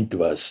explained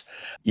to us,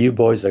 "You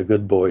boys are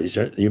good boys.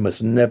 You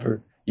must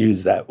never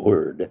use that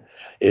word.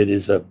 It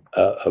is a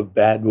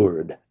bad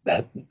word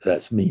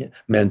that's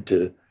meant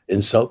to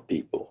insult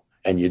people,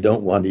 and you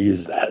don't want to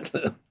use that."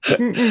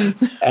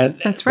 And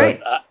that's right.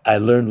 But I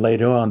learned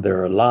later on there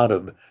are a lot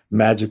of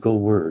magical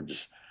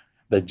words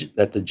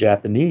that the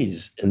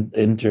Japanese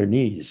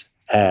internees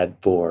had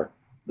for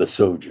the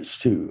soldiers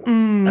too.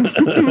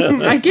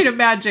 I can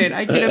imagine.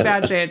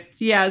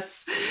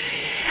 Yes.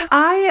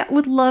 I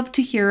would love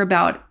to hear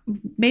about,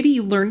 maybe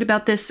you learned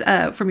about this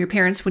from your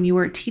parents when you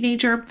were a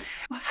teenager.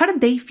 How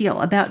did they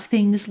feel about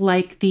things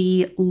like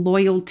the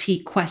loyalty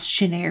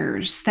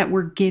questionnaires that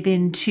were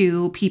given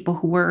to people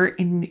who were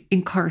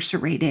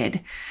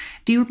incarcerated?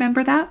 Do you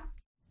remember that?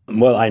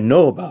 Well, I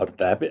know about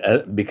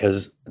that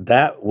because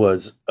that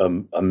was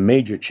a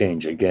major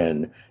change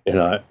again in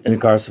our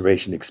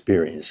incarceration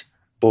experience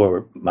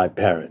for my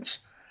parents.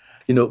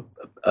 You know,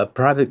 a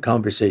private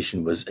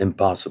conversation was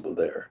impossible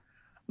there.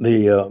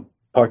 The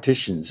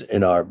partitions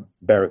in our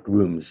barrack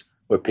rooms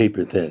were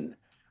paper thin.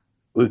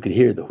 We could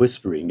hear the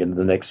whispering in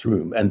the next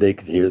room, and they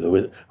could hear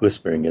the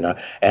whispering in our,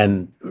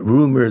 and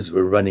rumors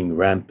were running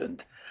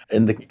rampant.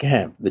 In the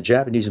camp, the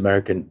Japanese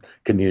American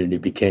community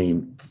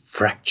became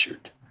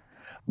fractured.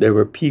 There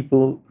were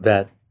people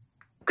that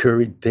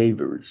curried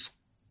favors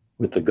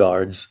with the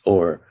guards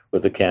or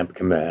with the camp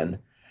command,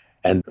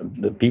 and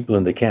the people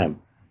in the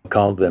camp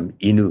called them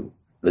inu,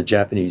 the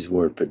Japanese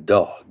word for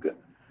dog.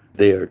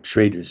 They are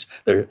traitors.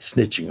 They're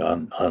snitching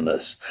on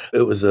us.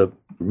 It was a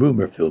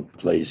rumor-filled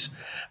place.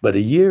 But a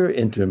year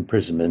into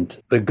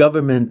imprisonment, the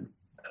government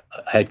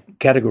had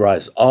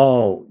categorized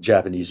all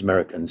Japanese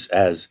Americans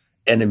as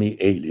enemy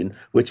alien,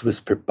 which was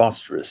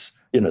preposterous,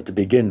 to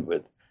begin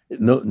with.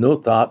 No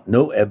thought,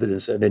 no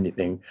evidence of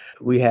anything.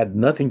 We had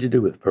nothing to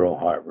do with Pearl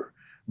Harbor.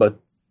 But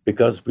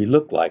because we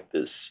looked like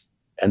this,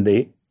 and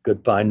they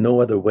could find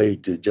no other way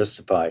to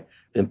justify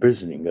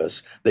imprisoning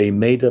us, they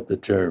made up the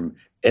term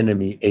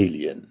enemy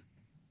alien.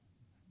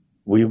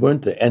 We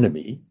weren't the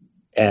enemy,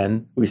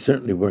 and we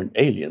certainly weren't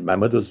alien. My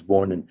mother was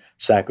born in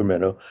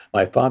Sacramento.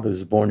 My father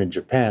was born in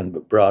Japan,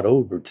 but brought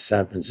over to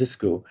San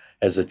Francisco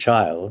as a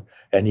child,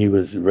 and he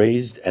was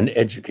raised and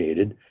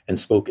educated and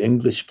spoke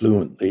English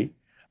fluently.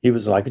 He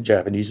was like a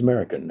Japanese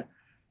American,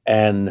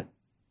 and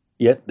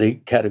yet they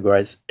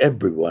categorized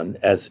everyone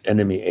as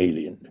enemy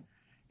alien.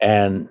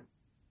 And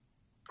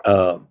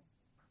the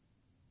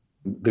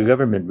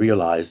government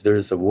realized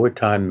there's a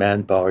wartime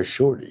manpower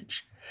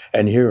shortage.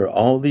 And here are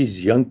all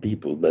these young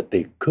people that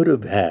they could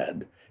have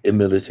had in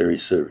military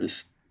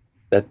service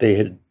that they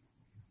had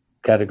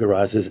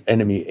categorized as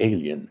enemy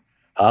alien.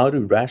 How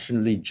to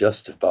rationally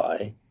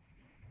justify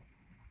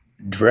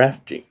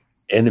drafting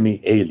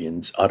enemy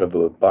aliens out of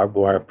a barbed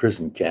wire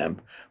prison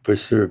camp for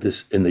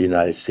service in the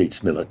United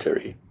States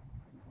military?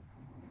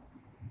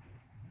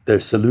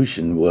 Their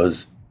solution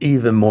was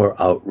even more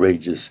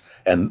outrageous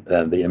than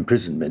the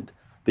imprisonment,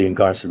 the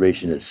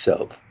incarceration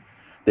itself.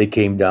 They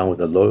came down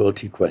with a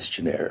loyalty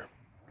questionnaire.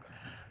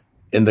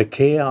 In the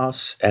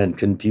chaos and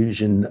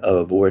confusion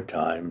of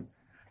wartime,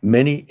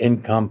 many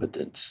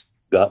incompetents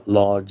got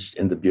lodged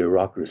in the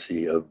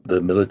bureaucracy of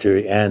the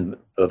military and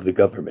of the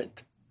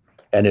government.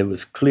 And it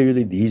was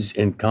clearly these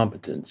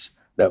incompetents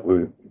that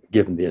were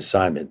given the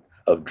assignment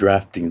of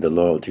drafting the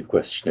loyalty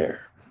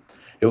questionnaire.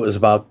 It was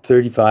about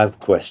 35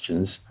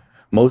 questions,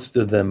 most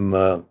of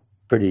them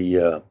pretty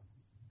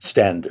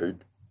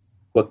standard.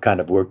 What kind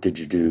of work did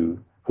you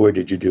do? Where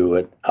did you do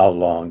it? How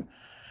long?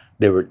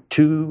 There were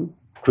two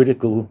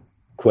critical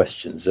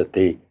questions that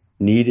they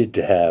needed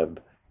to have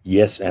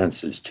yes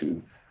answers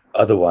to.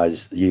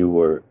 Otherwise, you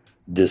were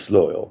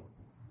disloyal.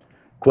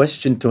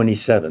 Question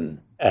 27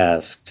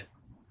 asked,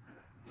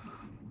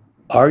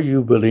 are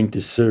you willing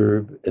to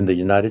serve in the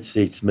United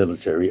States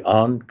military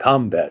on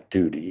combat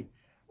duty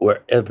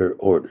wherever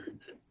ordered?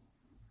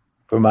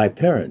 For my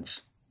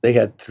parents, they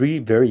had 3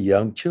 very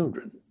young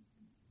children.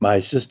 My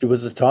sister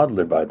was a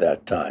toddler by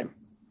that time.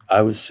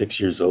 I was 6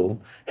 years old.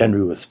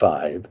 Henry was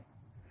 5.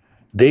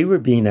 They were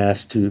being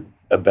asked to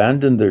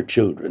abandon their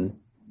children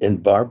in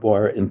barbed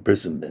wire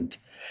imprisonment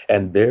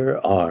and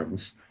bear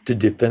arms to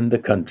defend the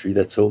country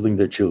that's holding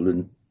their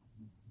children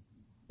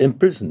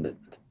imprisonment.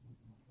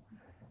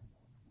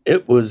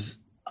 It was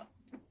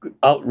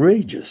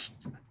outrageous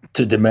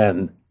to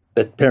demand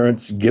that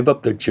parents give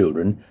up their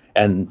children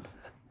and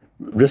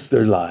risk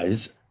their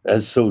lives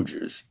as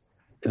soldiers.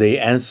 They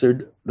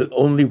answered the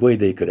only way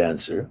they could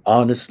answer,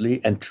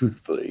 honestly and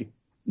truthfully,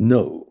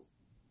 no.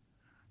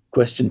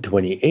 Question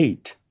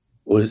 28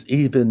 was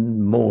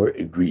even more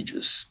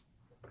egregious.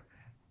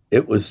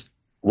 It was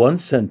one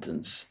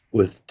sentence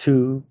with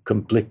 2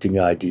 conflicting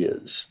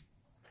ideas.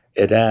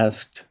 It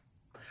asked,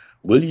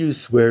 will you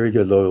swear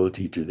your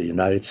loyalty to the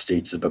United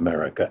States of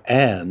America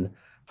and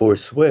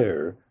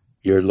forswear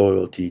your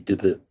loyalty to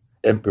the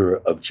Emperor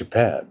of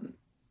Japan?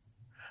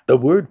 The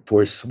word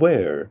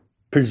forswear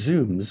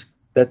presumes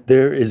that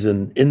there is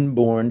an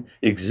inborn,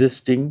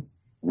 existing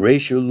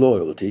racial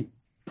loyalty,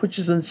 which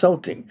is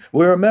insulting.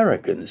 We're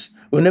Americans.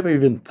 We never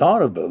even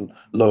thought of a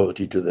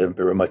loyalty to the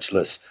emperor, much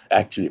less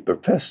actually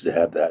professed to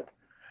have that.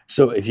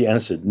 So if you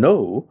answered,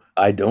 no,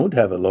 I don't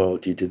have a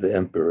loyalty to the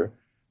emperor,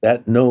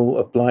 that no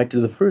applied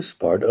to the first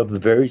part of the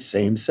very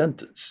same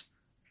sentence,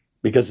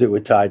 because they were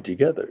tied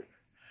together.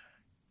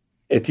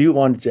 If you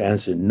wanted to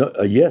answer no,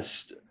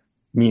 yes,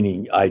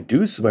 meaning I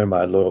do swear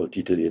my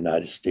loyalty to the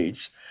United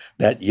States,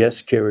 that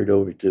yes carried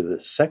over to the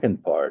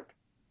second part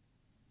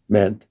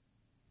meant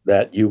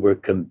that you were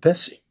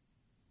confessing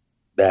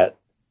that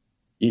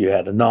you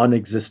had a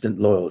non-existent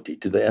loyalty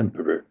to the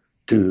emperor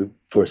to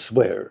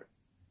forswear.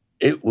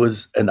 It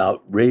was an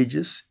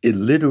outrageous,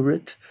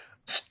 illiterate,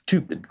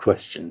 stupid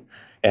question.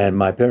 And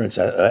my parents'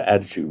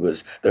 attitude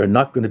was, they're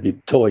not going to be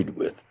toyed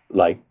with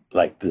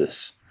like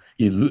this.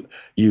 You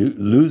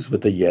lose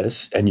with a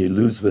yes and you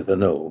lose with a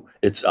no.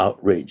 It's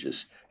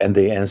outrageous. And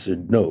they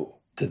answered no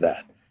to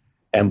that.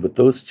 And with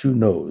those 2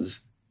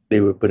 no's,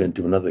 they were put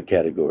into another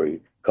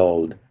category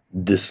called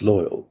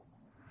disloyal.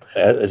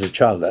 As a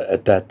child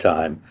at that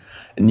time,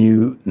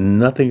 knew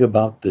nothing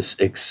about this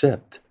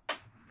except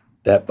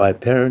that my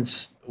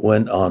parents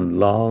went on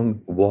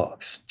long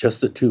walks, just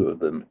the 2 of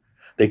them.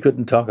 They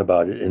couldn't talk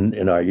about it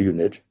in our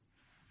unit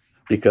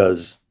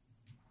because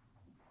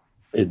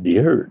it'd be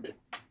heard.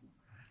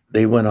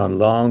 They went on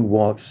long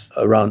walks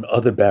around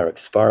other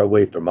barracks far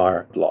away from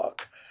our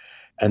block.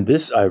 And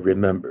this I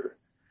remember.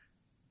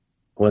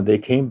 When they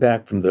came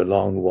back from their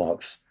long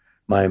walks,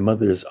 my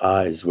mother's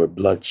eyes were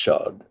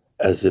bloodshot,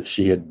 as if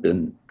she had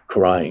been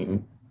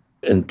crying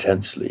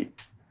intensely.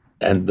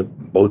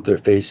 And both their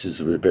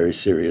faces were very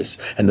serious.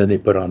 And then they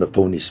put on a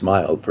phony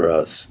smile for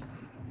us.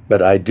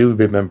 But I do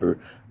remember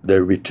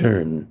their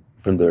return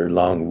from their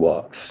long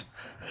walks.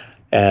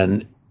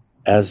 And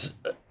as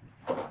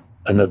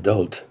an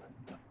adult,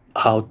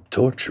 how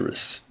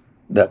torturous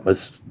that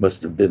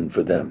must have been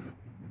for them,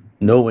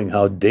 knowing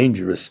how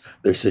dangerous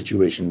their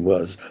situation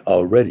was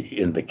already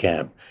in the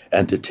camp,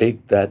 and to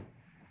take that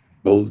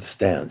bold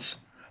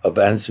stance of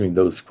answering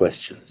those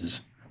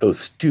questions, those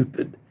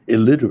stupid,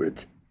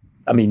 illiterate,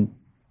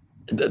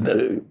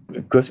 the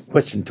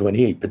question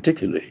 28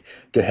 particularly,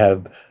 to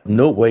have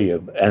no way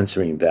of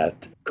answering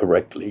that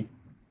correctly,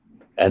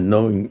 and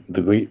knowing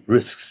the great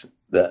risks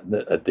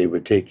that they were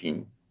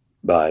taking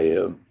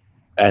by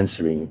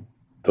answering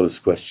those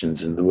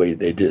questions in the way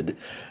they did.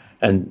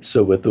 And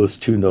so with those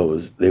 2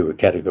 no's, they were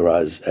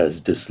categorized as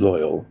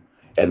disloyal,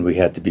 and we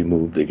had to be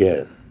moved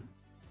again.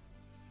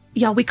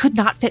 Yeah, we could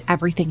not fit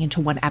everything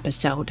into one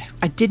episode.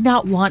 I did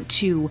not want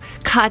to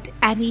cut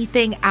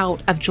anything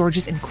out of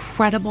George's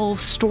incredible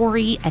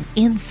story and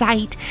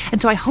insight.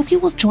 And so I hope you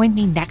will join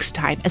me next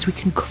time as we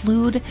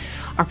conclude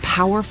our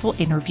powerful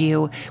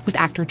interview with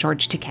actor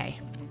George Takei.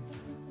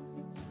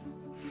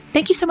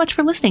 Thank you so much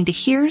for listening to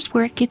Here's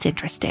Where It Gets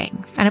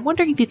Interesting. And I'm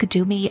wondering if you could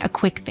do me a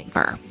quick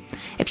favor.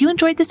 If you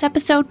enjoyed this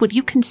episode, would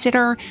you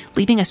consider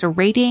leaving us a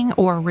rating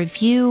or a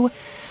review,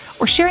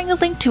 or sharing a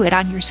link to it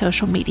on your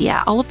social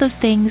media? All of those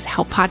things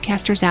help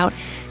podcasters out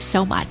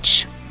so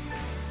much.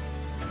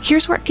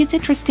 Here's Where It Gets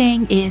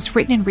Interesting is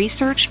written and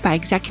researched by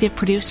executive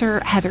producer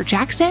Heather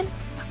Jackson.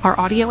 Our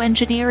audio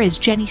engineer is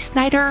Jenny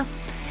Snyder,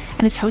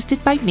 and it's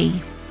hosted by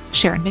me,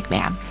 Sharon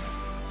McMahon.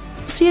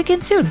 see you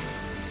again soon.